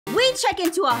We check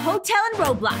into a hotel in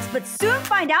Roblox, but soon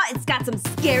find out it's got some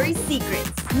scary secrets.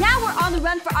 Now we're on the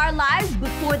run for our lives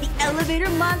before the elevator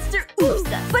monster oops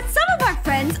us. But some of our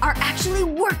friends are actually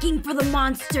working for the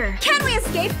monster. Can we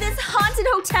escape this haunted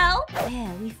hotel?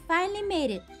 Yeah, we finally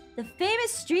made it. The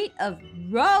famous street of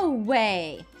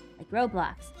Rowway, like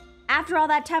Roblox. After all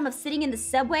that time of sitting in the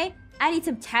subway, I need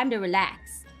some time to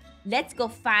relax. Let's go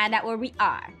find out where we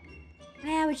are.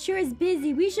 Wow, it sure is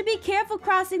busy. We should be careful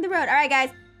crossing the road. All right,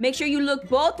 guys, make sure you look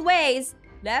both ways.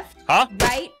 Left,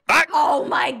 right. Back. Oh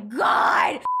my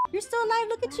God! You're still alive,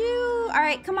 look at you. All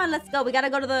right, come on, let's go. We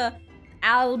gotta go to the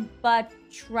Albatram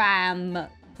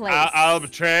place.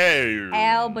 Albatram.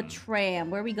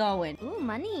 Where are we going? Ooh,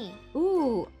 money.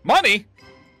 Ooh. Money?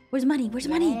 Where's money? Where's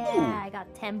money? Yeah, I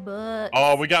got 10 bucks.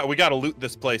 Oh, we gotta loot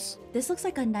this place. This looks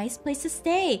like a nice place to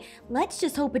stay. Let's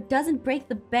just hope it doesn't break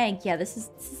the bank. Yeah, this is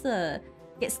a...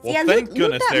 Yes, Well, yeah, thank loot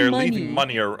goodness that they're money. leaving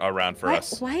money around for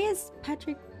us. Why is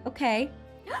Patrick... Okay.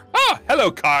 Oh,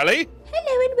 hello, Carly.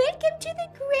 Hello and welcome to the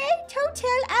Great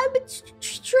Hotel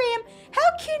Albatram. How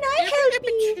can I help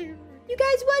you? You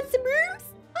guys want some rooms?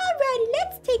 Alrighty,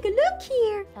 let's take a look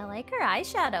here. I like her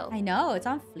eyeshadow. I know, it's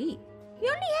on fleek. We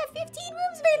only have 15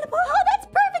 rooms available. Oh, that's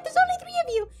perfect. There's only 3 of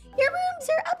you. Your rooms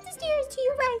are up the stairs to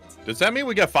your right. Does that mean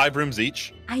we get 5 rooms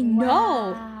each? I know.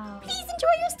 Wow. Please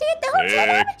enjoy your stay at the Hotel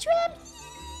Albatram.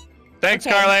 Thanks,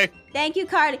 Okay. Carly. Thank you,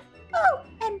 Carly. Oh,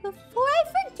 and before I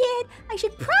forget, I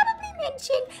should probably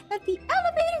mention that the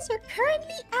elevators are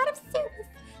currently out of service.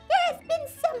 There has been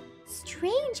some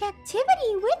strange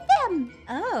activity with them.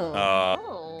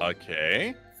 Oh.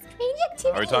 Okay. Strange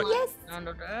activity, Are we talking- yes.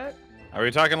 Are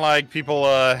we talking like people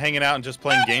hanging out and just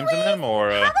playing games in them,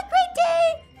 or Have a great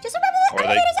day. Just remember the Or they-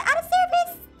 elevators are out of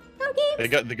service. No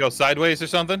games. they go sideways or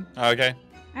something? Okay.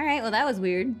 All right, well, that was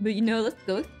weird. But, let's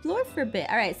go explore for a bit.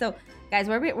 All right, so, guys,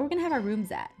 where we're going to have our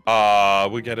rooms at?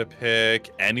 We gotta pick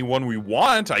anyone we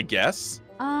want, I guess.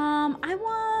 I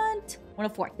want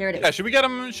 104. There it is. Yeah, should we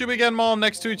get them all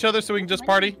next to each other so we can just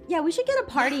party? Yeah, we should get a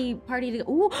party to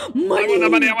Ooh, I money. want the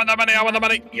money, I want the money, I want the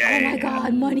money. Yeah. Oh my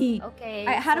God, money. Okay. All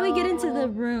right, how do we get into so- the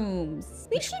rooms?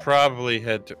 We should probably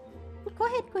head to... Go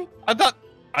ahead.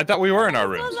 I thought we were in our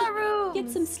rooms. Close our rooms. Get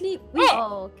some sleep.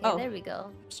 Oh, okay. Oh. There we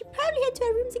go. We should probably head to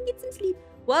our rooms and get some sleep.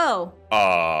 Whoa.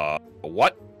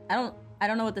 What? I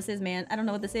don't know what this is, man. I don't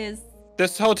know what this is.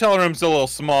 This hotel room's a little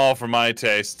small for my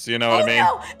tastes, you know what I mean?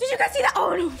 No! Did you guys see that?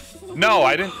 Oh no! No,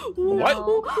 I didn't. What?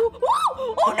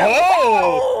 Oh no!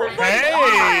 Oh! my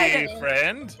Hey, God.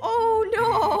 friend! Oh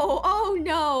no! Oh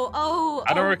no! Oh!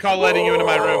 I don't recall letting you into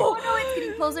my room. Oh no, it's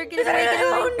getting closer. Get away, get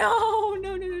away. Oh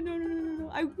no!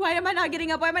 No! Why am I not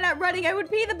getting up? Why am I not running? I would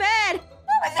pee the bed. What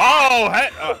was that? Oh, hey!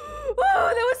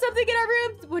 Oh, there was something in our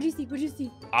rooms. What did you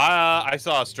see? I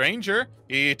saw a stranger.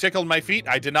 He tickled my feet.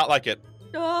 I did not like it.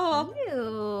 Oh,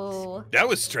 Ew. That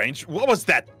was strange. What was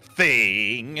that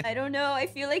thing? I don't know. I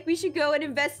feel like we should go and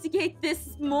investigate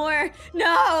this more.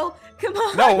 No, come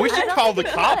on. No, we I should don't call the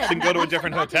think we cops should. and go to a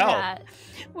different Not hotel. that.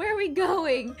 Where are we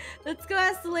going? Let's go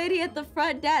ask the lady at the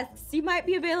front desk. She might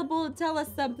be available to tell us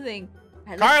something.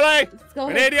 All right, Carly! let's go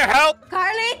We ahead. need your help!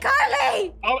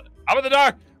 Carly! Open the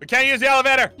door! We can't use the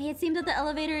elevator! Hey, it seems that the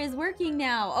elevator is working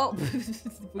now. Oh, what you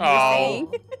Oh.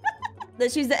 saying?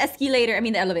 Let's use the escalator. I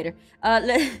mean the elevator.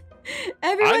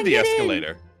 Everyone I'm the get in.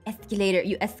 escalator. Escalator.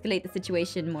 You escalate the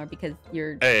situation more because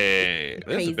you're... Hey, this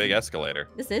is Crazy. a big escalator.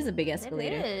 This is a big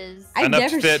escalator. It is. I Enough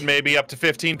never to fit maybe up to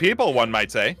 15 people, one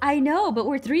might say. I know, but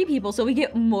we're 3 people, so we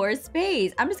get more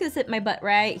space. I'm just gonna sit my butt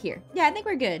right here. Yeah, I think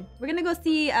we're good. We're gonna go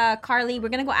see Carly. We're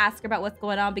gonna go ask her about what's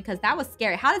going on because that was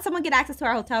scary. How did someone get access to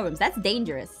our hotel rooms? That's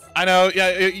dangerous. I know,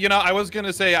 yeah, I was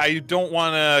gonna say I don't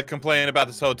want to complain about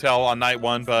this hotel on night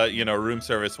 1, but, room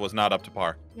service was not up to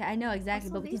par. Yeah, I know, exactly.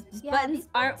 Also, But these- these yeah, buttons these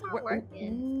buttons aren't aren't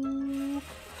working. Ooh.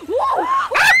 Whoa!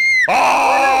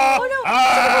 Oh! Oh no!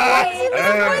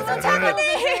 What's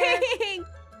happening?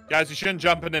 Guys, you shouldn't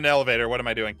jump in an elevator. What am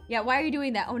I doing? Yeah, why are you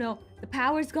doing that? Oh no, the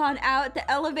power's gone out. The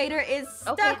elevator is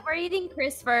stuck. Okay, we're eating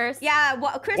Chris first. Yeah,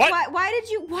 Chris, What? why did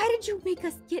you make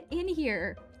us get in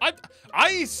here?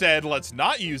 I said let's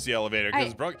not use the elevator because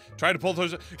it's broke. Try to pull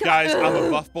those. on. Guys, I'm a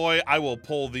buff boy. I will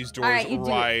pull these doors right, you do it.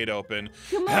 right open.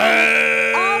 Come on.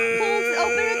 Hey! All pulls,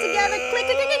 open it together. Click,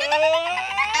 click, click, click, click.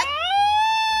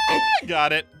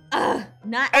 Got it.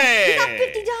 Not. Hey! We got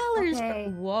 $50. Okay.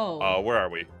 Whoa. Where are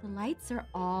we? The lights are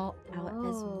all out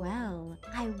as Oh. well.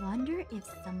 I wonder if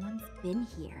someone's been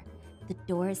here. The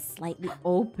door is slightly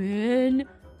open.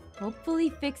 Hopefully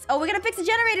fix... Oh, we're gonna fix the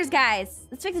generators, guys.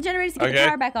 Let's fix the generators to get the Okay.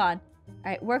 power back on. All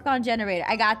right, work on generator.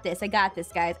 I got this,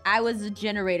 guys. I was a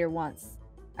generator once.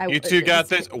 You two got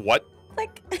this. What?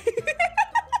 Click.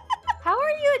 How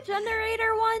are you a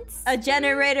generator once? A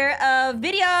generator of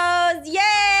videos.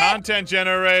 Yay! Content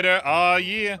generator. Oh,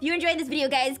 yeah. If you enjoyed this video,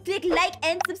 guys, click like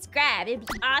and subscribe. It'd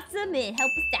be awesome and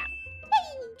help us out.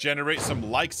 Generate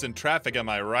some likes and traffic, am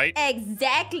I right?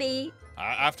 Exactly.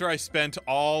 After I spent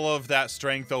all of that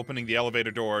strength opening the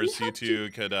elevator doors, you two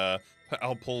could,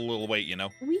 I'll pull a little weight, you know?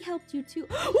 We helped you too.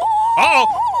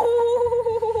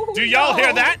 Uh-oh! Do y'all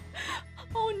hear that?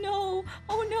 Oh no!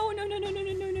 Oh no! No! No! No! No!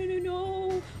 No! No! No! No!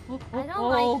 No! I don't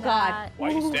like God! that. Why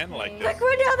are you standing like this? Like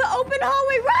we're down the open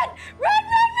hallway. Run! Run!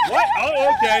 Run! Run! What?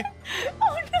 Oh, okay.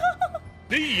 Oh no!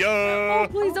 See ya! Oh,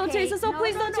 please don't Okay, chase us! Oh, no,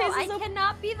 please no, don't no, chase us! I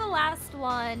cannot be the last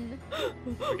one.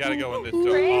 We gotta go in this door.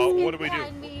 Chris, Oh, get what do we do?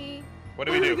 behind me. What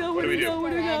do we do? What do we do?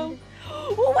 Where do we go?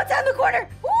 Oh, what's on the corner?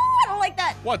 Oh, I don't like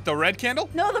that. What, the red candle?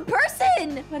 No, the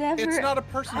person. Whatever. It's not a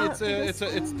person,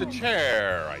 it's the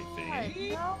chair, I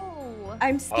think. No.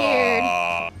 I'm scared.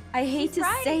 I hate She's to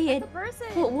right, say it's it, the person.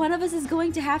 but one of us is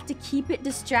going to have to keep it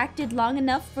distracted long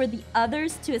enough for the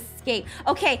others to escape.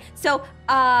 Okay, so,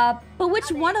 but which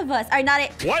one of us? All right, not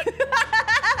it. What?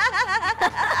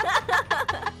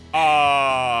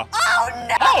 Oh,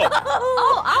 no!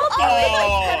 Oh, I'll do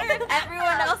Oh. it. It's better if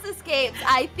everyone else escapes.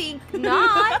 I think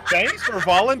not. Thanks for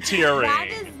volunteering. That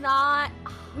is not.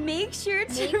 Make sure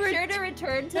to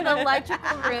return to the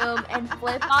electrical room and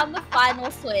flip on the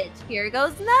final switch. Here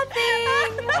goes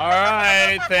nothing. All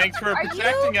right, thanks for Are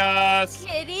protecting us.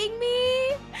 Kidding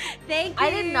me? Thank you. I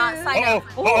did not sign up.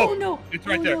 Oh, no. It's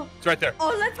right Oh, there. no. It's right there.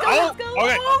 Oh, let's go, Oh, let's go.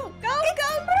 okay. Oh, go.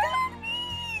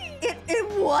 It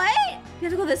what? You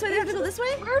have to go this way? You have to go this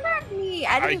way? Murdered me.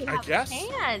 I didn't even I have guess.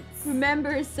 pants.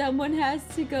 Remember, someone has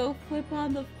to go flip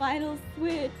on the final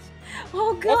switch.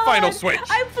 Oh, God. What final switch?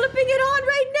 I'm flipping it on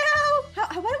right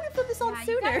now. Why don't we flip this on Yeah, you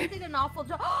sooner? guys did an awful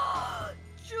job.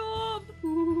 Job.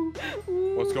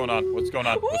 What's going on? What's going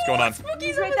on? What's going on? Spooky's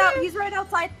He's over right there. out. He's right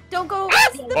outside. Don't go.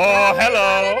 Oh,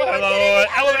 hello. Hello.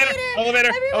 Elevator.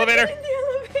 Elevator. Elevator. Get in the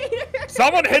elevator.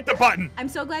 Someone hit the button. I'm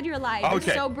so glad you're alive. Okay.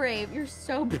 You're so brave. You're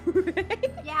so brave.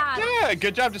 Yeah. Yeah,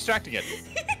 good job distracting it.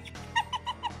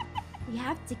 We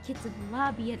have to get to the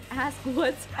lobby and ask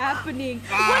what's happening.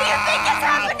 Ah. What do you think is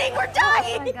happening? We're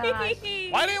dying. Oh my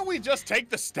gosh. Why didn't we just take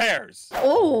the stairs?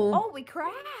 Oh. Oh, we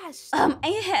crashed. My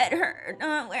head hurt.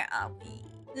 Where are we?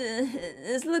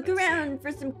 Let's look around for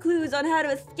some clues on how to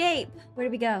escape. Where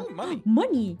do we go? Oh, money.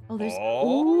 Money. Oh, there's.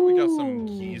 Oh, we got some Ooh.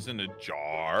 keys in a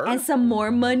jar. And some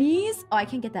more monies. Oh, I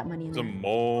can't get that money in there. Some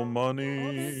more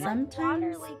money.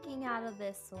 Sometimes- Water leaking out of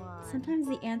this one. Sometimes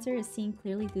the answer is seen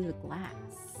clearly through the glass.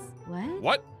 What?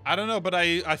 What? I don't know, but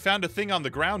I found a thing on the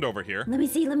ground over here. Let me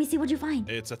see. Let me see. What'd you find?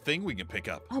 It's a thing we can pick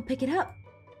up. Oh, pick it up.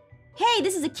 Hey,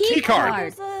 this is a key, Key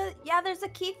card. There's a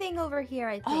key thing over here,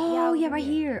 I think. Oh, yeah, over right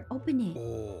here. Open it.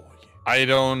 Oh, yeah. I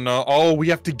don't know. Oh, we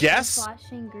have to guess?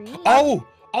 Flashing green.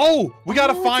 Oh, we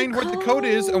gotta Oh, it's find a where the code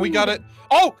is, and we code. gotta...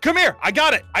 Oh, come here. I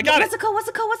got it. I got What's it. the code? What's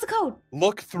the code? What's the code?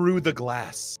 Look through the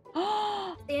glass.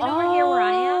 Stand over here where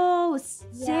I am. Oh,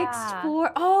 Yeah.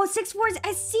 6-4. Oh, 6-4.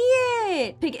 I see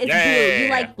it. Pick it's blue. Yeah. You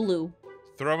like blue.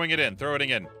 Throwing it in. Throwing it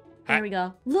in. There we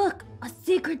go. Look, a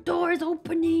secret door is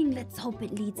opening. Let's hope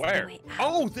it leads Where? the way out.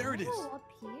 Oh, there it is. Oh, up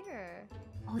here.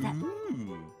 Oh, that.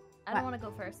 Ooh. I don't want to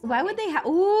go first. Why would they have?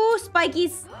 Ooh,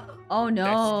 spikies. Oh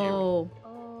no.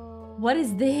 Oh. What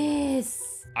is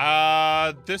this?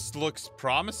 This looks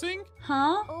promising.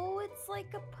 Huh? Oh, it's like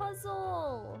a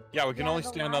puzzle. Yeah, we can Yeah, only the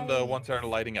stand on the light. ones that are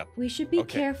lighting up. We should be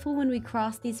Okay. careful when we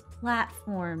cross these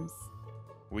platforms.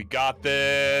 We got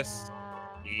this.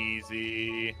 Yeah.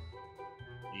 Easy.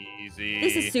 Easy.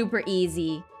 This is super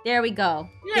easy. There we go.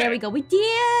 Yeah. There we go. We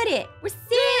did it. We're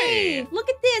safe. Look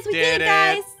at this. We did it,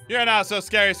 guys. You're not so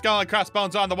scary. Skull and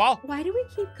crossbones on the wall. Why do we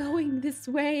keep going this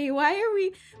way? Why are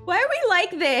we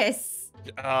like this?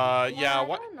 Yeah, I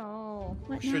what? don't know.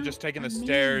 What We should've now? just taken A the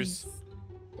stairs. maze.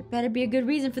 There better be a good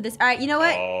reason for this. All right, you know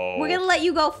what? Oh. We're gonna let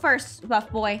you go first, Buff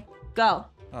Boy. Go.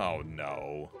 Oh,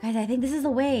 no. Guys, I think this is the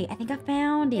way. I think I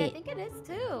found Yeah, I it. think it is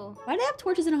too. Why do they have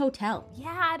torches in a hotel?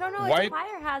 Yeah, I don't know. Why- It's a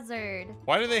fire hazard.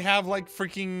 Why do they have, like,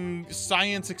 freaking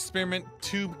science experiment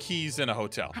tube keys in a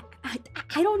hotel?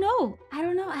 I don't know. I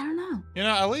don't know. You know,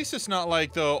 at least it's not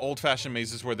like the old-fashioned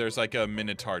mazes where there's, like, a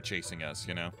minotaur chasing us,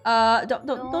 you know?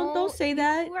 Don't say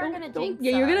that. You are gonna Don't- jinx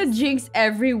Yeah, you're gonna us. jinx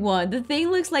everyone. The thing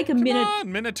looks like a Come minute.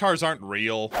 on, minotaurs aren't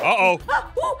real. Uh-oh.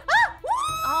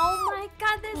 Oh my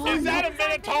god, this Is that a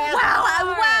minotaur? Wow!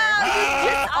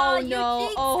 Ah! Oh you no!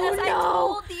 jinxed Oh us, I no!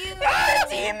 told you. It's a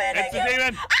demon It's a again.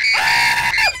 demon.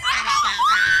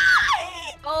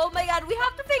 Oh my god, we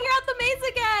have to figure out the maze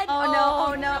again. Oh no!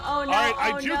 Oh no! Oh no! All right,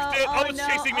 I oh, juked no, it. Oh, it's no,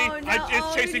 chasing me. oh, no,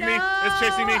 It's chasing me. no, It's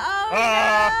chasing me. Oh,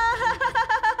 Ah.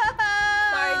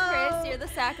 Sorry, no. Chris, you're the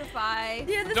sacrifice.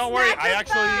 You're the Don't worry, I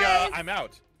actually, sacrifice. I'm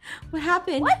out. What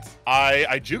happened? What?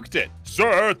 I juked it.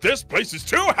 Sir, this place is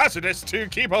too hazardous to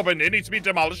keep open. It needs to be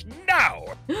demolished now.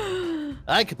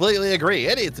 I completely agree.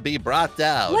 It needs to be brought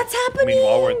down. What's happening?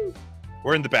 Meanwhile,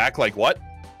 we're in the back, like what?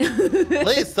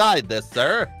 Please sign this,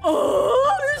 sir.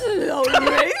 Oh, this is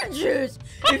outrageous!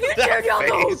 If you tear down the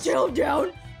face. hotel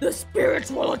down, the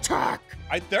spirits will attack.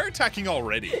 They're attacking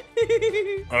already.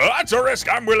 That's a risk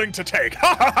I'm willing to take.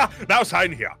 Now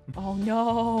sign here. Oh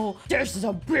no, this is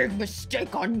a big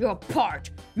mistake on your part.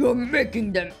 You're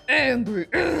making them angry.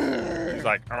 He's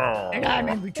like, oh. And I'm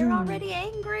angry too. They're already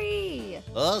angry.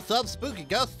 Oh, some spooky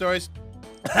ghost stories.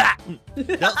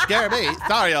 Don't scare me.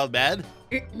 Sorry, old man.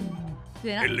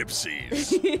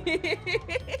 Ellipses.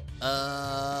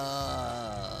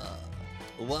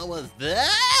 What was that?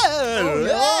 Oh,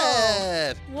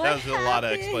 no. What That was a lot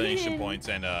of happened? explanation points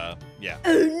and yeah.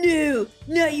 Oh no,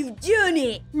 now you've done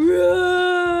it.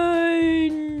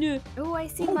 Run! Oh, I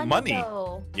see Ooh, money. money.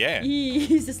 Though. Yeah.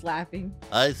 He's just laughing.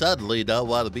 I suddenly don't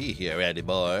want to be here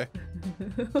anymore.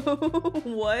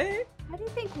 What? How do you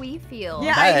think we feel?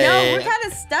 Yeah, I know. Hey. We're kind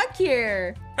of stuck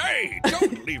here. Hey,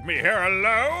 don't leave me here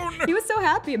alone. He was so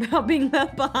happy about being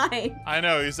left behind. I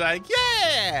know. He's like,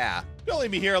 yeah. Don't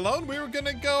leave me here alone. We were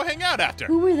gonna go hang out after.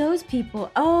 Who were those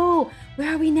people? Oh,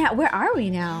 where are we now? Where are we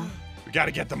now? We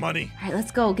gotta get the money. All right,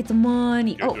 let's go get the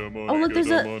money. Get Oh, the money, oh, look, get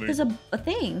there's the a money.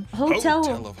 thing. A hotel.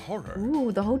 Hotel of horror.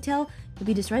 Ooh, the hotel will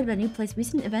be destroyed by a new place.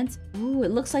 Recent events. Ooh, it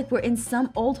looks like we're in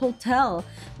some old hotel.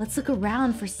 Let's look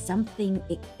around for something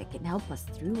that can help us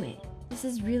through it. This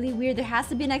is really weird. There has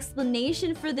to be an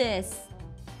explanation for this.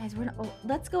 Guys,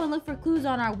 let's go and look for clues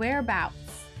on our whereabouts.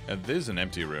 And this is an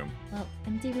empty room. Well,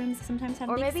 empty rooms sometimes have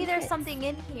Or big maybe there's secrets. something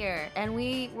in here, and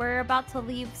we're about to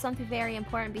leave something very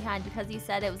important behind because you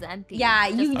said it was empty. Yeah,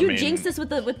 you I mean- jinxed us with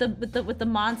the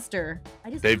monster.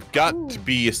 They've got Ooh. to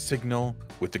be a signal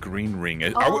with the green ring.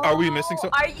 Are we missing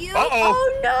something? Are you? Uh-oh.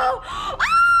 Oh no! Ah,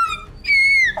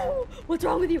 no! What's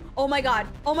wrong with you? Oh my god!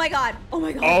 Oh my god! Oh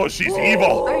my god! Oh, she's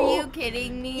evil. Are you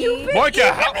kidding me? You've been, Moika, you've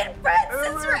how- been friends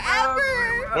since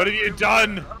forever! What have you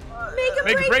done?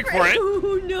 Make a break for it!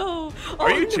 Oh no! Are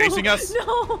Oh, you no. chasing us?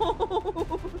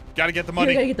 No! Gotta get the You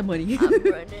money. gotta get the money. I'm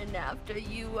running after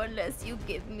you unless you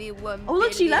give me 1 Oh,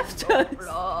 look, she billion left us.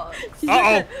 Roblox. She's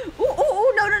Uh-oh. like,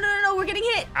 oh, no, we're getting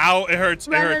hit! Ow, it hurts.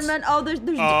 It Run, hurts. run, run. Oh, there's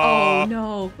oh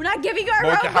no. We're not giving our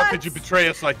Mocha, Robux! how could you betray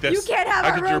us like this? You can't have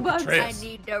how our could you Robux. betray I us?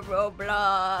 need the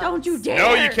Roblox. Don't you dare!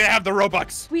 No, you can't have the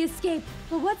Robux. We escaped.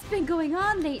 But what's been going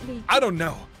on lately? I don't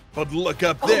know. But look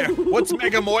up there. What's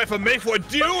Mega Moifa Mayfor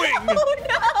doing?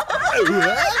 Oh no!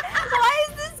 Why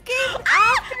is this game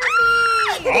after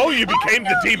me? Oh, you became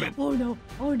the demon. Oh no!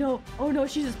 Oh no! Oh no!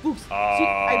 She's a spooks.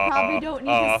 I Uh, probably don't need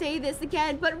to say this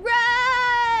again, but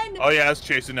run! Oh yeah, it's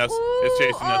chasing us. Ooh, It's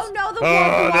chasing us. Oh no! The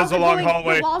there's walls a are long going,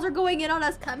 hallway. The walls are going in on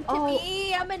us. Come to Oh.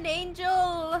 me. I'm an angel.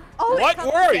 Oh, What? Come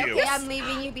Where are to- you? Okay, I'm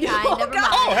leaving you behind. Oh, Never God.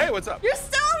 mind. Oh, hey, what's up? You're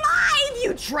still alive,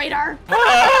 you traitor!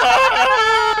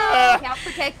 I can't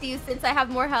protect you since I have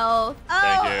more health.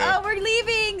 Thank you. Oh, we're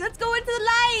leaving. Let's go into the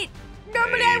light.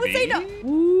 Normally I would say no. Maybe.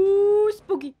 Ooh,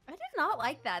 spooky. I did not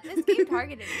like that. This game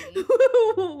targeted me.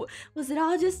 Was it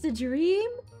all just a dream?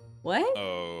 What?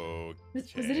 Oh.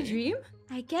 Was it a dream?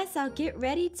 I guess I'll get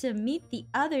ready to meet the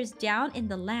others down in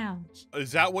the lounge.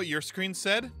 Is that what your screen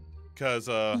said? Because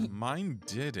mine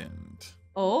didn't.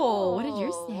 Oh, what did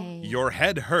yours Oh. say? Your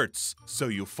head hurts, so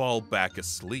you fall back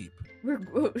asleep.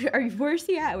 Where's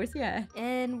he at? Where's he at?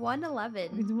 In 111.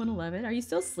 He's 111. Are you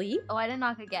still asleep? Oh, I didn't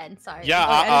knock again. Sorry. Yeah,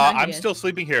 I didn't knock I'm again. still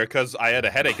sleeping here because I had a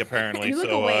headache apparently. You look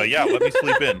So awake. yeah, let me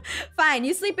sleep in. Fine,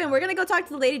 you sleep in. We're gonna go talk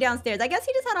to the lady downstairs. I guess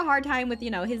he just had a hard time with,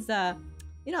 his,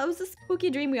 it was a spooky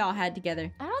dream we all had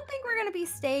together. I don't think we're gonna be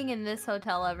staying in this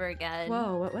hotel ever again.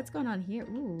 Whoa, what's going on here?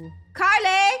 Ooh.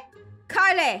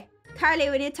 Carly,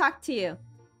 we need to talk to you.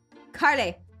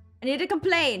 Carly, I need to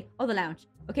complain. Oh, the lounge.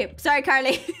 Okay, sorry,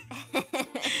 Carly.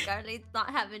 Scarlett's not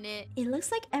having it. It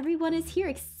looks like everyone is here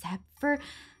except for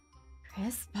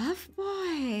Chris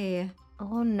Buffboy.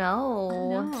 Oh no.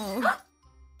 Oh, no.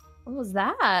 What was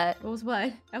that? What was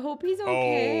what? I hope he's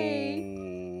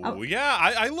okay. Oh, yeah,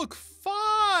 I look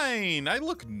fine. I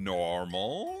look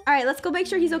normal. All right, let's go make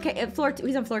sure he's okay.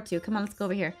 He's on floor 2. Come on, let's go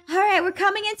over here. All right, we're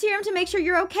coming into your room to make sure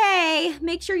you're okay.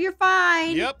 Make sure you're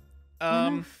fine. Yep.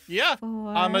 Yeah.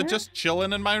 I'm just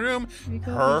chilling in my room. We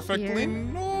go over Perfectly here.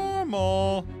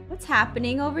 normal. What's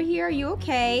happening over here? Are you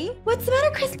okay? What's the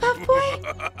matter, Chris Buffboy?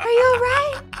 Are you all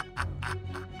right?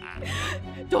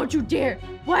 Don't you dare!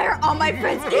 Why are all my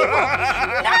friends evil?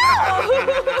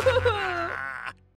 No!